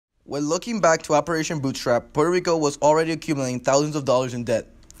When looking back to Operation Bootstrap, Puerto Rico was already accumulating thousands of dollars in debt.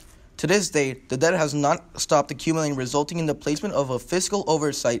 To this day, the debt has not stopped accumulating, resulting in the placement of a fiscal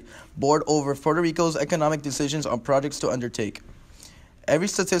oversight board over Puerto Rico's economic decisions on projects to undertake. Every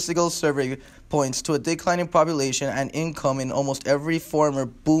statistical survey points to a declining population and income in almost every former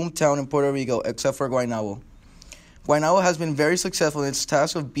boom town in Puerto Rico except for Guaynabo. Guaynabo has been very successful in its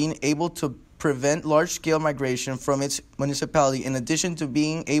task of being able to prevent large-scale migration from its municipality, in addition to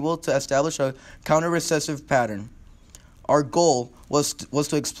being able to establish a counter-recessive pattern. Our goal was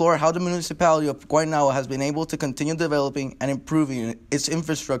to explore how the municipality of Guaynabo has been able to continue developing and improving its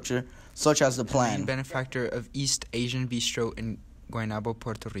infrastructure, such as the plan. Main benefactor of East Asian Bistro in Guaynabo,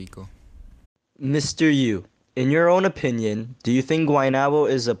 Puerto Rico. Mr. Yu, in your own opinion, do you think Guaynabo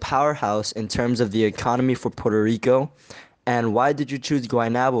is a powerhouse in terms of the economy for Puerto Rico? And why did you choose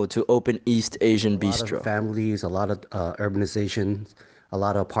Guaynabo to open East Asian Bistro? A lot of families, a lot of urbanization, a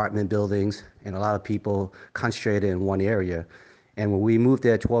lot of apartment buildings, and a lot of people concentrated in one area. And when we moved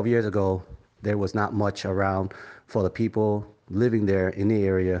there 12 years ago, there was not much around for the people living there in the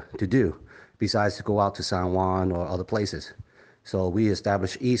area to do, besides to go out to San Juan or other places. So we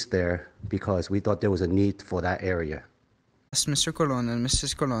established East there because we thought there was a need for that area. Asked Mr. Colon and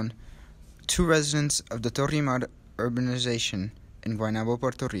Mrs. Colon, two residents of the Torrimar urbanization in Guaynabo,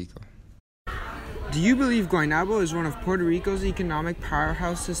 Puerto Rico. Do you believe Guaynabo is one of Puerto Rico's economic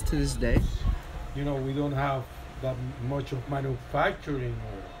powerhouses to this day? You know, we don't have that much of manufacturing.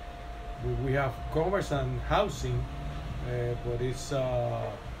 We have commerce and housing, but it's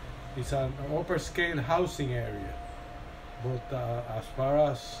an upper scale housing area. But as far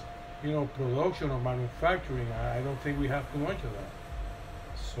as, you know, production or manufacturing, I don't think we have too much of that.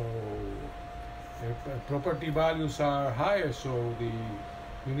 So property values are higher, so the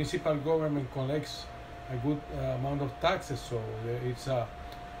municipal government collects a good amount of taxes, so it's a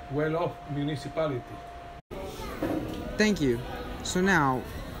well-off municipality. Thank you. So now,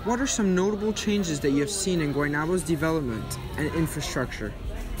 what are some notable changes that you have seen in Guaynabo's development and infrastructure?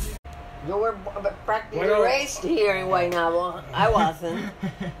 You were practically raised here in Guaynabo. I wasn't.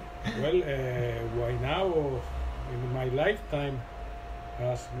 Well, Guaynabo in my lifetime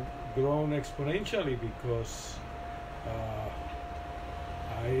has grown exponentially because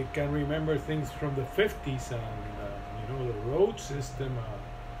I can remember things from the 50s, and you know, the road system,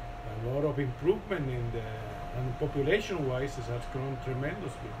 a lot of improvement and population-wise it has grown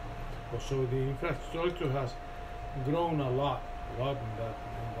tremendously. So the infrastructure has grown a lot in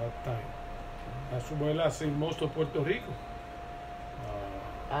that time, as well as in most of Puerto Rico.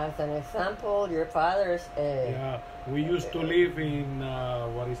 As an example, your father's... Yeah, we used to live in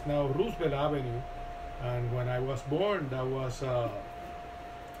what is now Roosevelt Avenue, and when I was born, that was a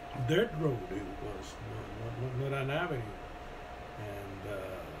dirt road. It was not an avenue, and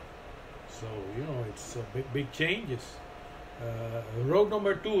so you know, it's big changes. Road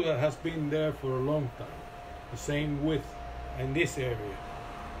number 2 that has been there for a long time, the same width in this area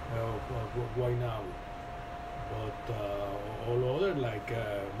of Guaynabo. But all other, like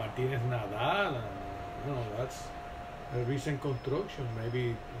Martinez Nadal, and you know, that's a recent construction,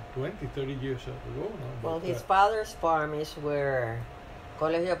 maybe 20, 30 years ago now. Well, his father's farm is where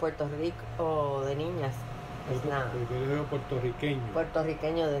Colegio Puerto Rico de Niñas is now. Colegio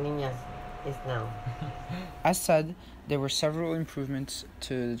Puertorriqueño de Niñas is now. As said, there were several improvements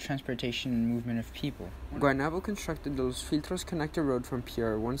to the transportation and movement of people. Guaynabo constructed the Los Filtros Connector Road from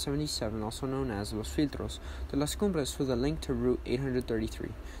PR 177, also known as Los Filtros, to Las Cumbres with a link to Route 833.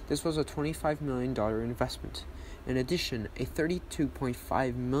 This was a $25 million investment. In addition, a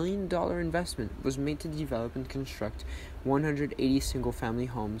 $32.5 million investment was made to develop and construct 180 single-family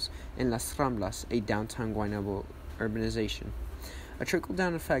homes in Las Ramblas, a downtown Guaynabo urbanization. A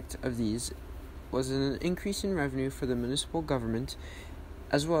trickle-down effect of these was an increase in revenue for the municipal government,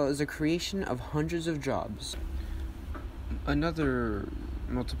 as well as the creation of hundreds of jobs. Another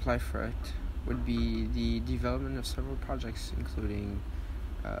multiply effect would be the development of several projects, including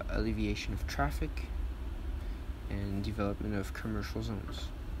alleviation of traffic and development of commercial zones.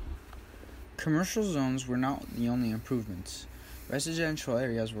 Commercial zones were not the only improvements. Residential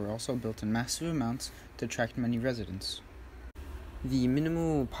areas were also built in massive amounts to attract many residents. The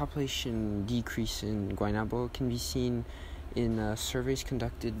minimal population decrease in Guaynabo can be seen in surveys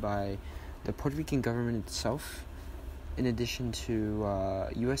conducted by the Puerto Rican government itself, in addition to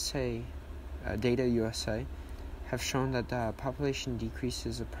Data USA, have shown that the population decrease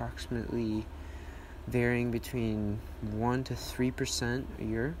is approximately varying between 1 to 3% a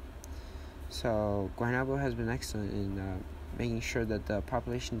year. So Guaynabo has been excellent in making sure that the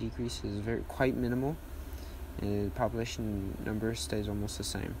population decrease is quite minimal, and the population number stays almost the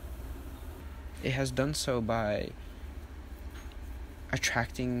same. It has done so by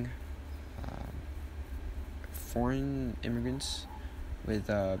attracting foreign immigrants with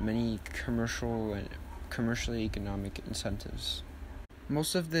many commercially economic incentives.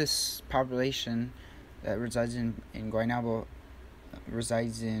 Most of this population that resides in Guaynabo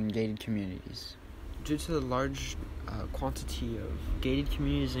resides in gated communities. Due to the large quantity of gated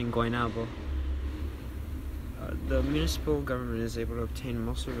communities in Guaynabo, the municipal government is able to obtain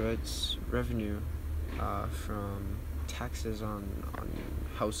most of its revenue from taxes on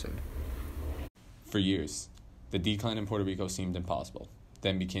housing. For years, the decline in Puerto Rico seemed impossible,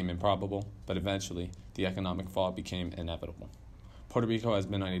 then became improbable, but eventually the economic fall became inevitable. Puerto Rico has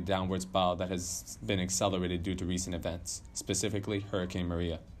been on a downward spiral that has been accelerated due to recent events, specifically Hurricane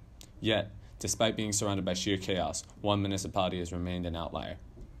Maria. Yet, despite being surrounded by sheer chaos, one municipality has remained an outlier,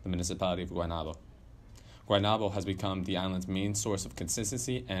 the municipality of Guaynabo. Guaynabo has become the island's main source of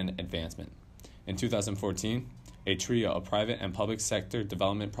consistency and advancement. In 2014, a trio of private and public sector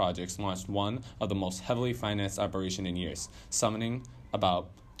development projects launched one of the most heavily financed operations in years, summoning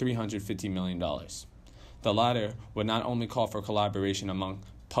about $350 million. The latter would not only call for collaboration among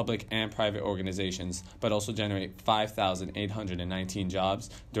public and private organizations, but also generate 5,819 jobs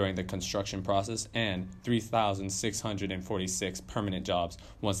during the construction process and 3,646 permanent jobs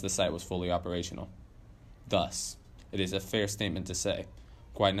once the site was fully operational. Thus, it is a fair statement to say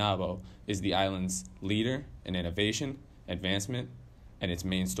Guaynabo is the island's leader in innovation, advancement, and its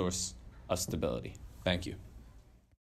main source of stability. Thank you.